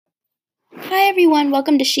Hi everyone,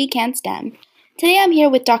 welcome to She Can STEM. Today I'm here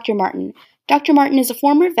with Dr. Martin. Dr. Martin is a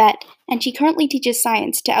former vet and she currently teaches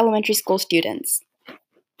science to elementary school students.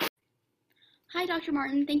 Hi Dr.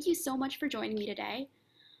 Martin, thank you so much for joining me today.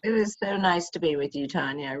 It was so nice to be with you,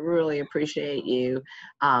 Tanya. I really appreciate you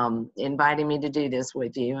inviting me to do this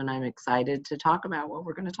with you, and I'm excited to talk about what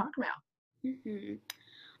we're going to talk about.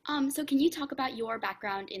 So can you talk about your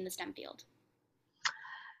background in the STEM field?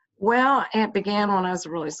 Well, it began when I was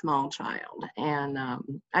a really small child, and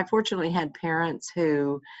I fortunately had parents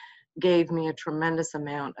who gave me a tremendous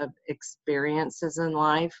amount of experiences in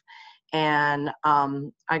life, and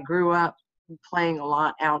I grew up playing a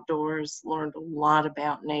lot outdoors, learned a lot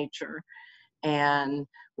about nature, and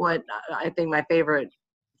what I think my favorite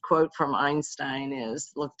quote from Einstein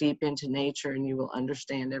is, look deep into nature and you will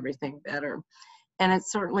understand everything better. And it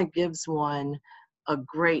certainly gives one a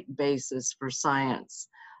great basis for science.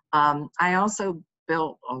 I also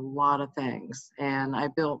built a lot of things, and I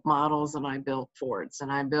built models and I built forts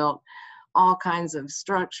and I built all kinds of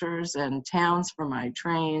structures and towns for my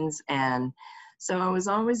trains. And so I was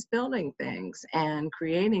always building things and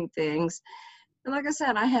creating things. And like I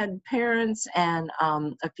said, I had parents and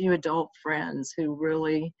a few adult friends who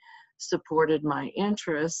really supported my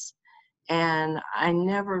interests. And I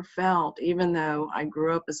never felt, even though I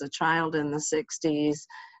grew up as a child in the 60s,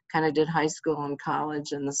 kind of did high school and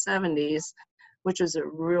college in the 70s, which was a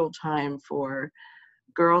real time for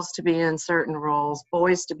girls to be in certain roles,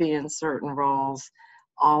 boys to be in certain roles,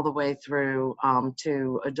 all the way through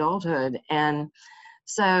to adulthood. And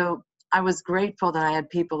so I was grateful that I had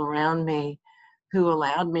people around me who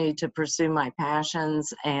allowed me to pursue my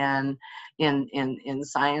passions and in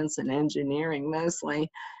science and engineering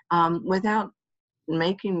mostly, without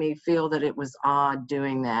making me feel that it was odd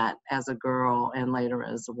doing that as a girl and later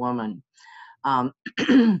as a woman. Um,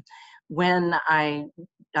 when I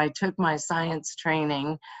took my science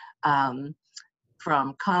training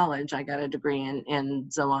from college, I got a degree in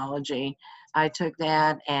zoology. I took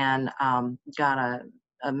that and got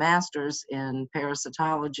a master's in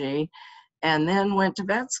parasitology, and then went to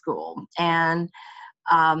vet school. And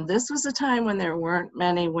this was a time when there weren't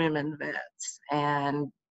many women vets. And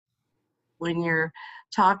when you're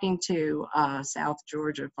talking to a South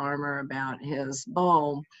Georgia farmer about his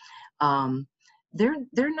bull, um, they're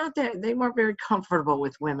not that, they weren't very comfortable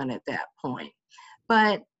with women at that point.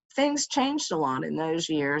 But things changed a lot in those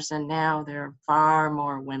years, and now there are far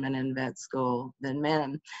more women in vet school than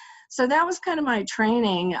men. So that was kind of my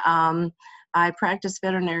training. I practiced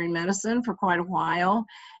veterinary medicine for quite a while,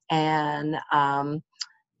 and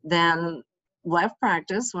then left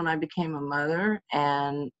practice when I became a mother,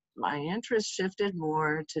 and my interest shifted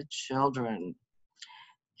more to children.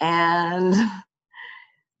 And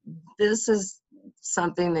this is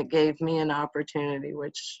something that gave me an opportunity,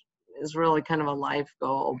 which is really kind of a life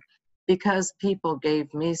goal, because people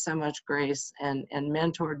gave me so much grace and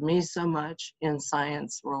mentored me so much in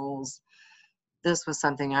science roles. This was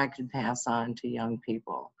something I could pass on to young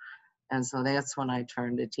people. And so that's when I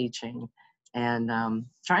turned to teaching and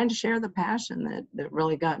trying to share the passion that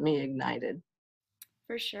really got me ignited.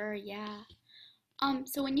 For sure, yeah.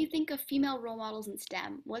 So when you think of female role models in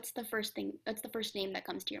STEM, what's the first name that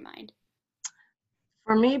comes to your mind?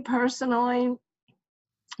 For me personally,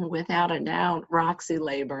 without a doubt, Roxy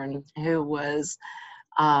Leyburn, who was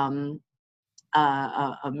um,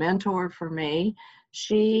 a mentor for me.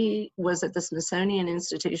 She was at the Smithsonian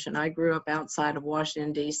Institution. I grew up outside of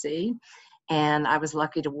Washington, D.C., and I was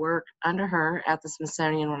lucky to work under her at the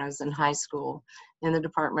Smithsonian when I was in high school in the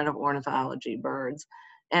Department of Ornithology, birds.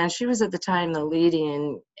 And she was at the time the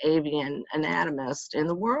leading avian anatomist in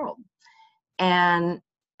the world. And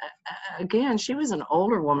again, she was an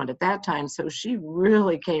older woman at that time, so she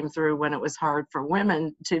really came through when it was hard for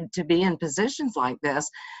women to be in positions like this.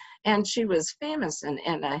 And she was famous and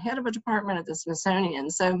a head of a department at the Smithsonian.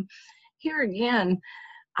 So here again,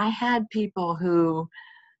 I had people who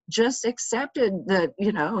just accepted that,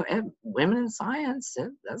 women in science,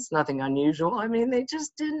 that's nothing unusual. I mean, they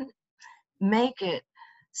just didn't make it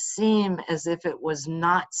seem as if it was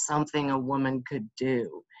not something a woman could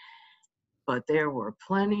do. But there were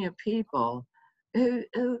plenty of people who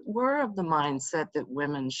were of the mindset that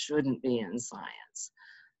women shouldn't be in science.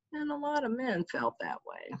 And a lot of men felt that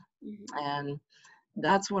way. Mm-hmm. And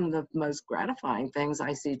that's one of the most gratifying things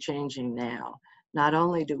I see changing now. Not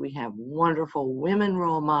only do we have wonderful women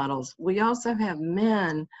role models, we also have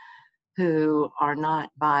men who are not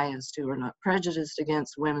biased, who are not prejudiced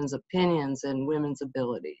against women's opinions and women's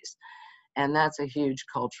abilities. And that's a huge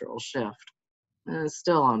cultural shift. And it's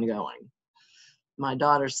still ongoing. My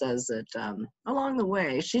daughter says that along the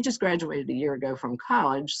way, she just graduated a year ago from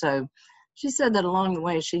college, so she said that along the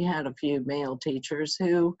way she had a few male teachers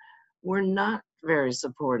who were not very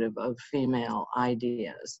supportive of female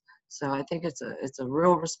ideas. So I think it's a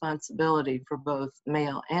real responsibility for both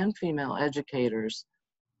male and female educators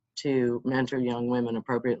to mentor young women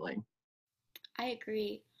appropriately. I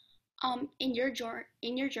agree. In your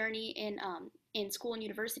journey in school and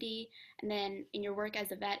university, and then in your work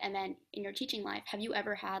as a vet, and then in your teaching life, have you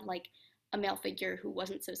ever had like a male figure who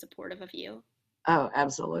wasn't so supportive of you? Oh,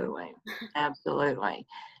 absolutely. Absolutely.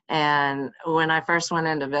 And when I first went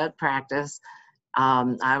into vet practice,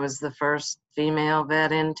 I was the first female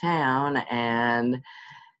vet in town, and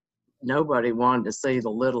nobody wanted to see the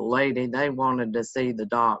little lady. They wanted to see the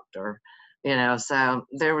doctor, so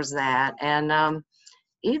there was that. And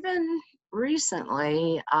even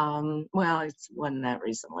recently, well, it wasn't that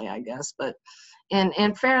recently, I guess, but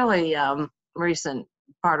in fairly recent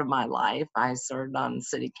part of my life, I served on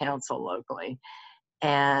city council locally.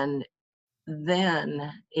 And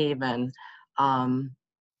then even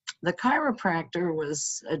the chiropractor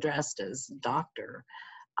was addressed as doctor.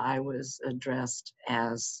 I was addressed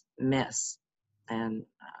as Miss. And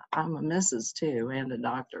I'm a Mrs. too, and a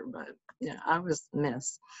doctor, but yeah, I was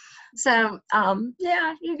Miss. So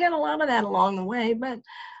yeah, you get a lot of that along the way, but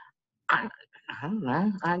I, I don't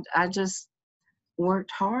know. I just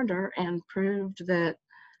worked harder and proved that,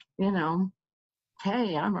 you know,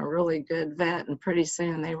 hey, I'm a really good vet. And pretty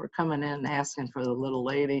soon they were coming in asking for the little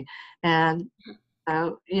lady. And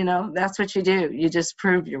so, that's what you do. You just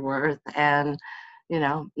prove your worth. And,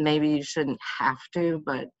 maybe you shouldn't have to,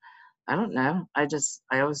 but I don't know. I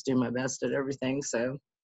always do my best at everything. So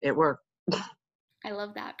it worked. I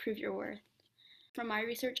love that. Prove your worth. From my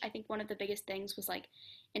research, I think one of the biggest things was like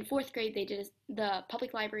in fourth grade, the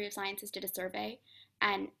Public Library of Sciences did a survey,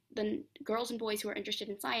 and the girls and boys who were interested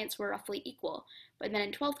in science were roughly equal. But then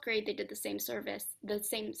in 12th grade, they did the same survey,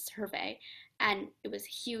 and it was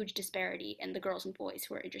huge disparity in the girls and boys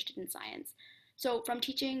who were interested in science. So, from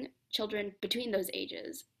teaching children between those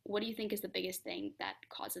ages, what do you think is the biggest thing that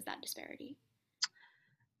causes that disparity?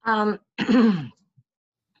 Um,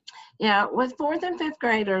 yeah, with fourth and fifth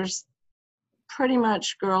graders, pretty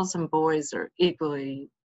much girls and boys are equally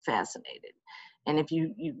fascinated. And if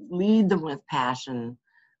you lead them with passion,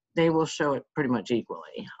 they will show it pretty much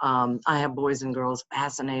equally. I have boys and girls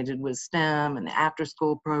fascinated with STEM and the after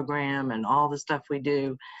school program and all the stuff we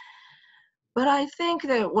do. But I think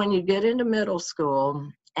that when you get into middle school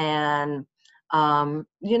and there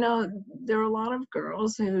are a lot of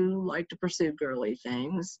girls who like to pursue girly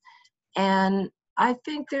things. And I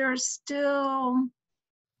think there are still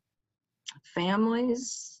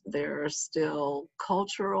families, there are still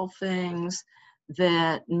cultural things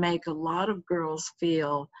that make a lot of girls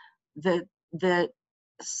feel that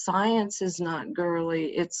science is not girly,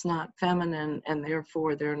 it's not feminine, and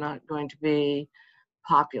therefore they're not going to be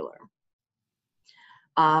popular.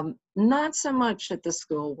 Not so much at the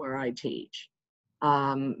school where I teach.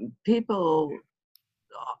 People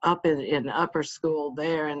up in upper school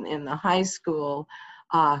there and in the high school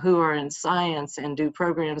who are in science and do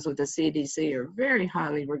programs with the CDC are very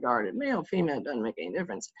highly regarded. Male, female, doesn't make any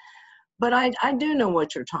difference. But I do know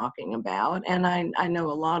what you're talking about, and I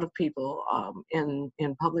know a lot of people in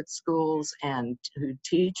public schools and who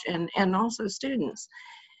teach and also students.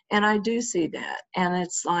 And I do see that. And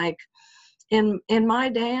it's like in my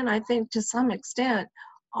day, and I think to some extent,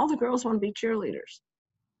 all the girls want to be cheerleaders.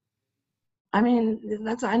 I mean,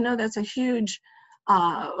 I know that's a huge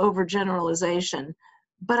overgeneralization,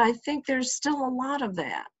 but I think there's still a lot of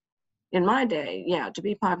that. In my day, yeah, to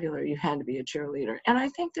be popular, you had to be a cheerleader. And I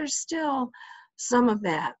think there's still some of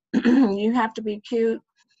that. You have to be cute.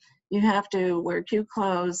 You have to wear cute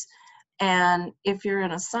clothes. And if you're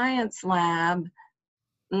in a science lab,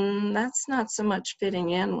 that's not so much fitting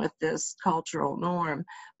in with this cultural norm.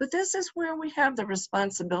 But this is where we have the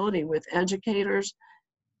responsibility with educators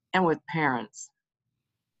and with parents.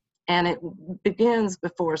 And it begins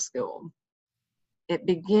before school. It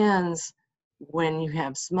begins when you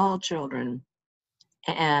have small children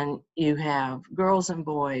and you have girls and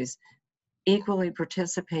boys equally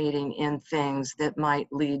participating in things that might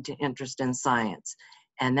lead to interest in science.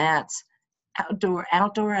 And that's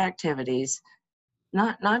outdoor activities,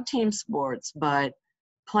 not team sports, but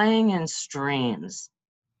playing in streams,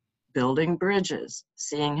 building bridges,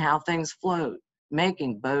 seeing how things float,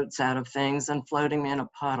 making boats out of things and floating in a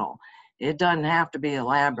puddle. It doesn't have to be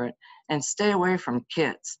elaborate. And stay away from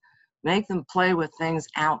kits. Make them play with things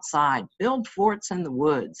outside. Build forts in the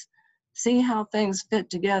woods. See how things fit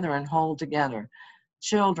together and hold together.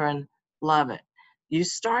 Children love it. You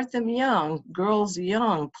start them young, girls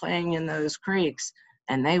young, playing in those creeks,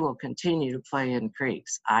 and they will continue to play in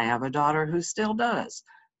creeks. I have a daughter who still does,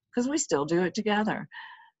 because we still do it together.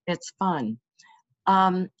 It's fun.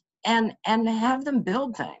 Um, and have them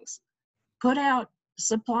build things, put out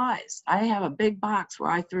supplies. I have a big box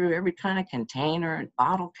where I threw every kind of container and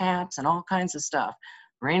bottle caps and all kinds of stuff.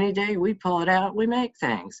 Rainy day, we pull it out, we make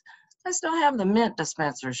things. I still have the mint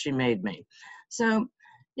dispenser she made me. So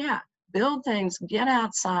yeah, build things, get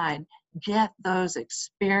outside, get those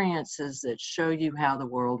experiences that show you how the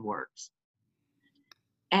world works.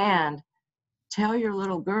 And tell your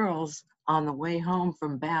little girls on the way home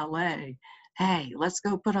from ballet, hey, let's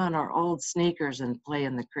go put on our old sneakers and play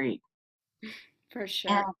in the creek. For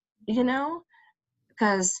sure. And, you know,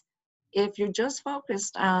 because if you're just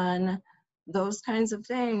focused on those kinds of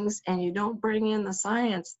things and you don't bring in the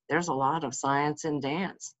science, there's a lot of science in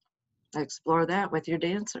dance. Explore that with your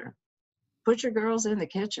dancer. Put your girls in the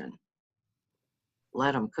kitchen.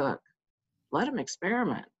 Let them cook. Let them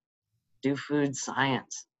experiment. Do food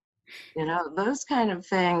science. You know, those kind of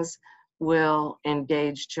things will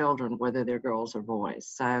engage children, whether they're girls or boys.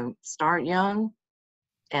 So start young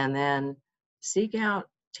and then seek out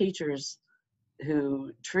teachers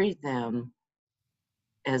who treat them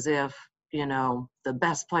as if, you know, the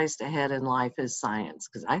best place to head in life is science,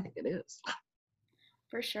 because I think it is.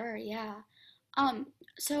 For sure, yeah. Um,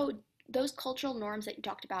 so those cultural norms that you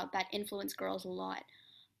talked about that influence girls a lot,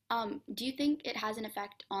 do you think it has an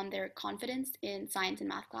effect on their confidence in science and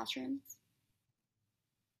math classrooms?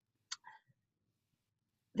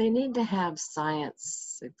 They need to have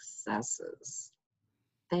science successes.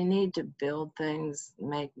 They need to build things,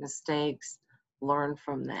 make mistakes, learn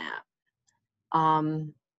from that.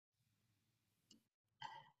 Um,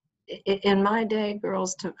 in my day,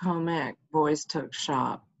 girls took home ec, boys took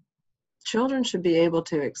shop. Children should be able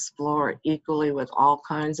to explore equally with all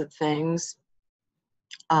kinds of things.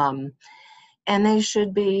 Um, and they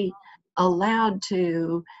should be allowed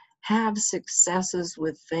to have successes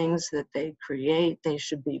with things that they create. They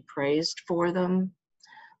should be praised for them,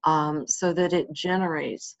 so that it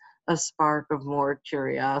generates a spark of more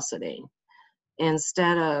curiosity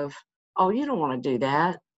instead of, oh, you don't want to do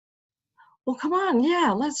that. Well, come on,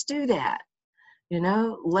 yeah, let's do that. You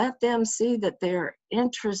know, let them see that their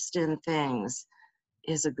interest in things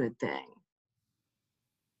is a good thing.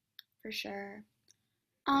 For sure.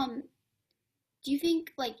 Um, do you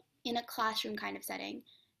think, like, in a classroom kind of setting,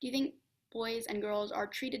 do you think boys and girls are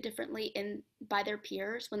treated differently in by their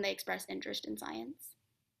peers when they express interest in science?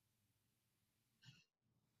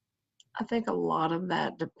 I think a lot of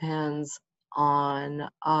that depends on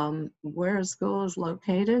where a school is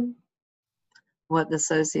located, what the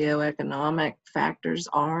socioeconomic factors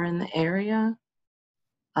are in the area,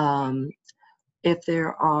 um, if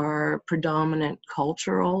there are predominant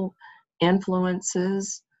cultural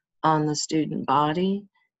influences on the student body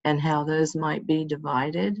and how those might be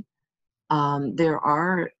divided. There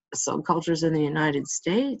are subcultures in the United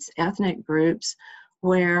States, ethnic groups,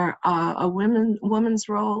 where a woman's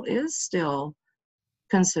role is still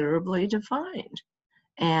considerably defined.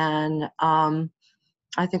 And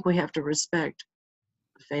I think we have to respect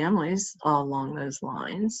families along those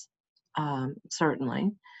lines,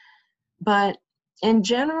 certainly. But in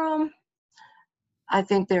general, I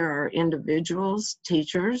think there are individuals,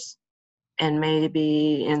 teachers, and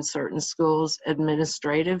maybe in certain schools,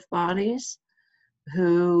 administrative bodies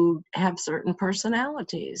who have certain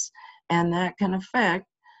personalities, and that can affect,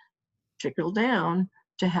 trickle down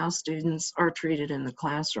to how students are treated in the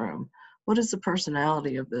classroom. What is the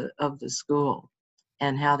personality of the school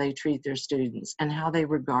and how they treat their students and how they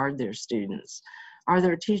regard their students? Are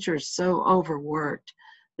their teachers so overworked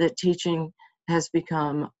that teaching has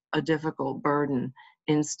become a difficult burden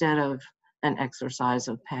instead of an exercise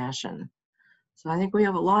of passion? So I think we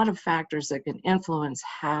have a lot of factors that can influence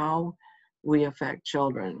how we affect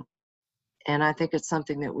children. And I think it's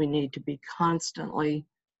something that we need to be constantly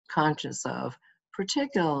conscious of,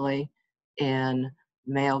 particularly in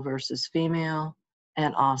male versus female,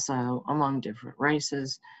 and also among different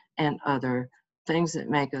races and other things that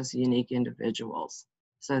make us unique individuals,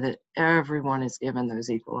 so that everyone is given those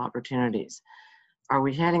equal opportunities. Are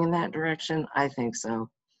we heading in that direction? I think so.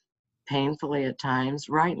 Painfully at times.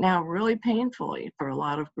 Right now, really painfully for a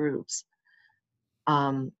lot of groups.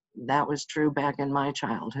 That was true back in my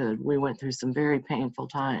childhood. We went through some very painful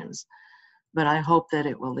times, but I hope that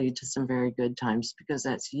it will lead to some very good times, because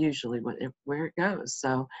that's usually where it goes.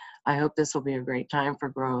 So I hope this will be a great time for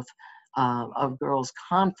growth of girls'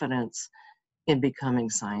 confidence in becoming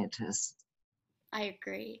scientists. I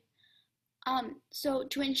agree. So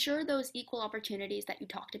to ensure those equal opportunities that you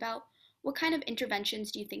talked about, what kind of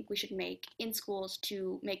interventions do you think we should make in schools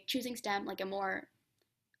to make choosing STEM like a more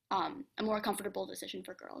a more comfortable decision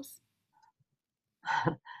for girls?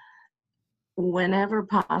 Whenever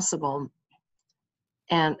possible,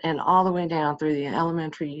 and all the way down through the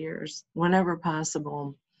elementary years, whenever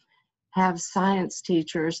possible, have science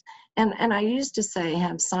teachers. And I used to say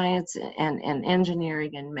have science and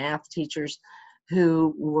engineering and math teachers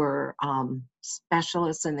who were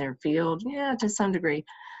specialists in their field. Yeah, to some degree,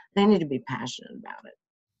 they need to be passionate about it.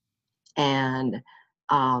 And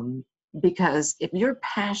because if you're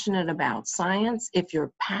passionate about science, if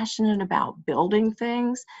you're passionate about building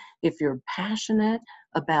things, if you're passionate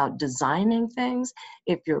about designing things,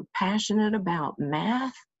 if you're passionate about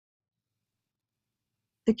math,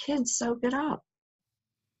 the kids soak it up.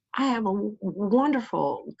 I have a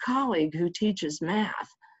wonderful colleague who teaches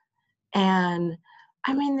math, and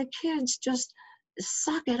I mean, the kids just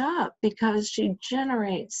suck it up because she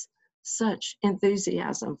generates such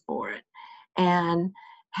enthusiasm for it. And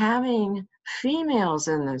having females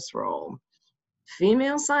in this role,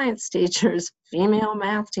 female science teachers, female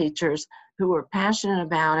math teachers who are passionate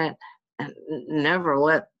about it and never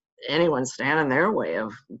let anyone stand in their way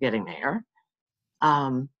of getting there,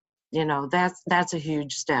 um, that's a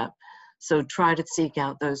huge step. So try to seek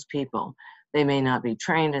out those people. They may not be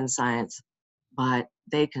trained in science, but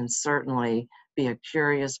they can certainly be a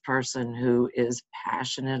curious person who is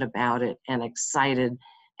passionate about it and excited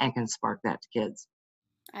and can spark that to kids.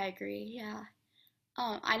 I agree. Yeah.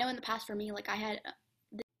 I know in the past for me, like I had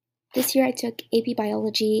this year I took AP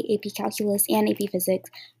Biology, AP Calculus, and AP Physics,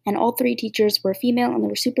 and all three teachers were female and they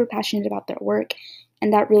were super passionate about their work,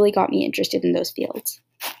 and that really got me interested in those fields.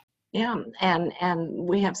 Yeah, and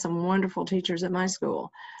we have some wonderful teachers at my school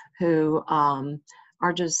who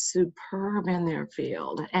are just superb in their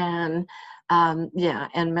field, and yeah,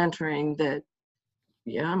 and mentoring that.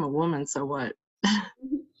 Yeah, I'm a woman, so what?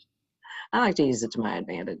 I like to use it to my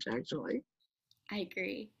advantage, actually. I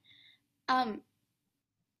agree. Um,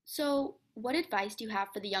 so what advice do you have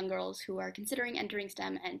for the young girls who are considering entering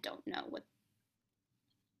STEM and don't know what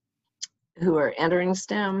Who are entering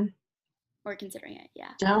STEM, or considering it?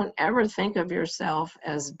 Yeah. don't ever think of yourself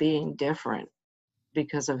as being different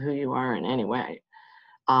because of who you are in any way.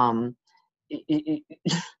 Um, you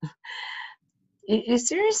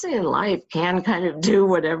seriously in life can kind of do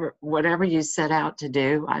whatever you set out to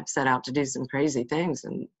do. I've set out to do some crazy things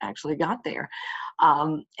and actually got there,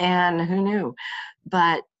 and who knew?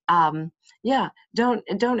 But yeah,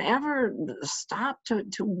 don't ever stop to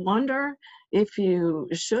wonder if you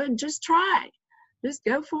should. Just try. Just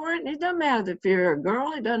go for it. And it doesn't matter if you're a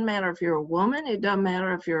girl. It doesn't matter if you're a woman. It doesn't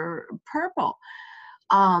matter if you're purple.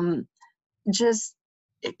 Um, just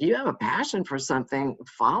if you have a passion for something,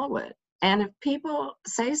 follow it. And if people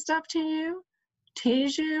say stuff to you,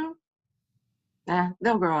 tease you,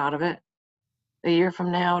 they'll grow out of it. A year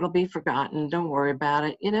from now, it'll be forgotten. Don't worry about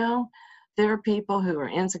it. There are people who are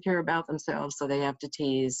insecure about themselves, so they have to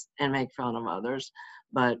tease and make fun of others.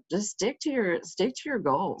 But just stick to your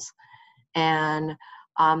goals. And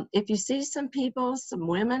if you see some people, some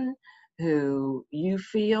women who you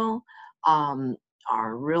feel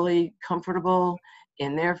are really comfortable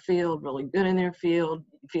in their field, really good in their field,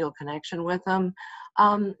 feel connection with them,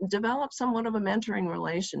 develop somewhat of a mentoring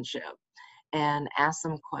relationship and ask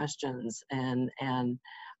them questions and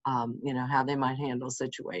how they might handle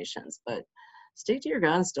situations. But stick to your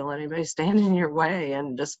guns, don't let anybody stand in your way,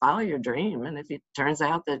 and just follow your dream. And if it turns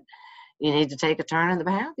out that you need to take a turn in the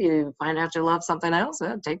path, you find out you love something else,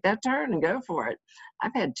 take that turn and go for it.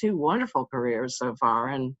 I've had two wonderful careers so far,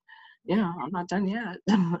 and I'm not done yet.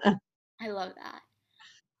 I love that.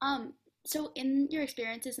 Um, so in your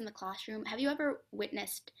experiences in the classroom, have you ever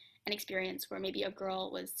witnessed an experience where maybe a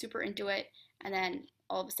girl was super into it and then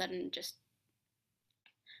all of a sudden just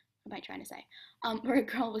what am I trying to say? Where a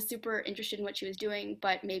girl was super interested in what she was doing,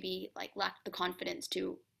 but maybe like lacked the confidence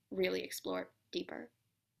to really explore deeper.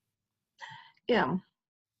 Yeah.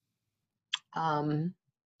 Um,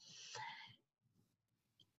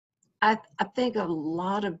 I think a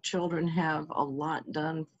lot of children have a lot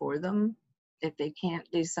done for them. If they can't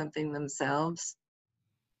do something themselves,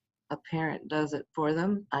 a parent does it for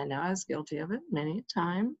them. I know I was guilty of it many a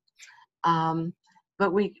time. Um,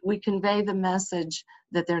 but we convey the message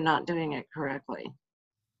that they're not doing it correctly,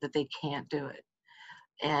 that they can't do it.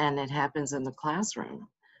 And it happens in the classroom.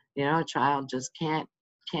 A child just can't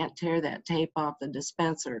tear that tape off the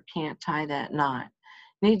dispenser, can't tie that knot.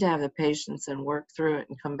 Need to have the patience and work through it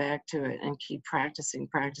and come back to it and keep practicing,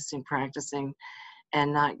 practicing, practicing,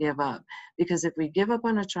 and not give up. Because if we give up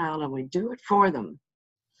on a child and we do it for them,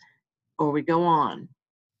 or we go on,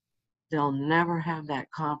 they'll never have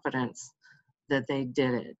that confidence that they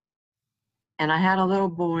did it. And I had a little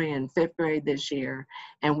boy in 5th grade this year,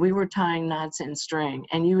 and we were tying knots in string.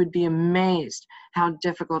 And you would be amazed how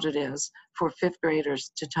difficult it is for 5th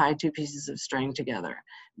graders to tie 2 pieces of string together.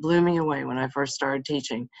 Blew me away when I first started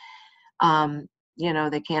teaching. You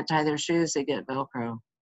know, they can't tie their shoes, they get Velcro.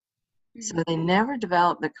 So they never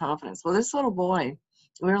developed the confidence. Well, this little boy,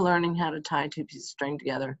 we were learning how to tie 2 pieces of string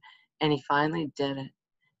together, and he finally did it.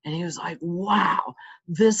 And he was like, wow,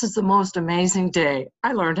 this is the most amazing day.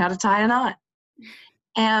 I learned how to tie a knot.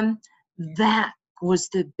 And that was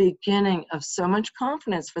the beginning of so much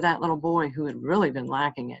confidence for that little boy who had really been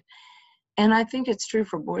lacking it. And I think it's true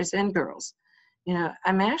for boys and girls. You know,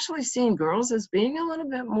 I'm actually seeing girls as being a little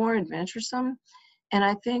bit more adventuresome. And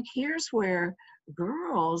I think here's where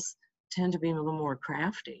girls tend to be a little more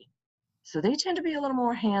crafty. So they tend to be a little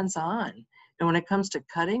more hands-on. And when it comes to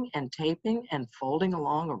cutting and taping and folding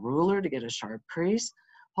along a ruler to get a sharp crease,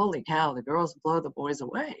 holy cow, the girls blow the boys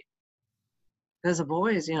away. Because the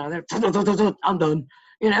boys, you know, they're, I'm done,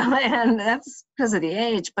 you know, and that's because of the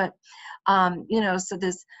age. But, you know, so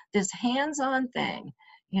this hands-on thing,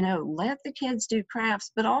 you know, let the kids do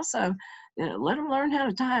crafts, but also, you know, let them learn how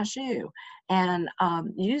to tie a shoe and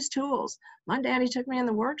use tools. My daddy took me in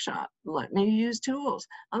the workshop, let me use tools.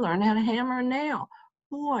 I learned how to hammer and nail.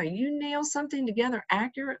 Boy, you nail something together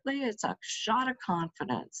accurately, it's a shot of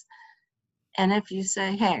confidence. And if you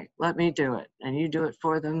say, hey, let me do it, and you do it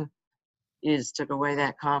for them, you just took away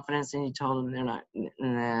that confidence and you told them they're not,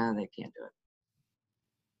 nah, they can't do it.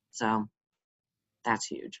 So that's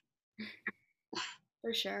huge.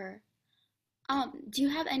 For sure. Do you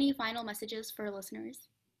have any final messages for listeners?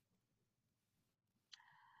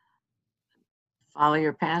 Follow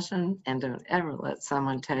your passion and don't ever let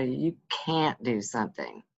someone tell you you can't do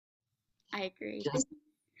something. I agree. Just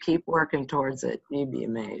keep working towards it. You'd be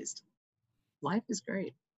amazed. Life is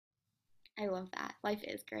great. I love that. Life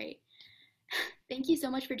is great. Thank you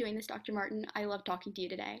so much for doing this, Dr. Martin. I love talking to you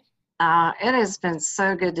today. It has been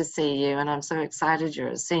so good to see you, and I'm so excited you're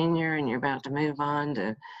a senior and you're about to move on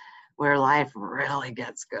to where life really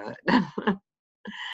gets good.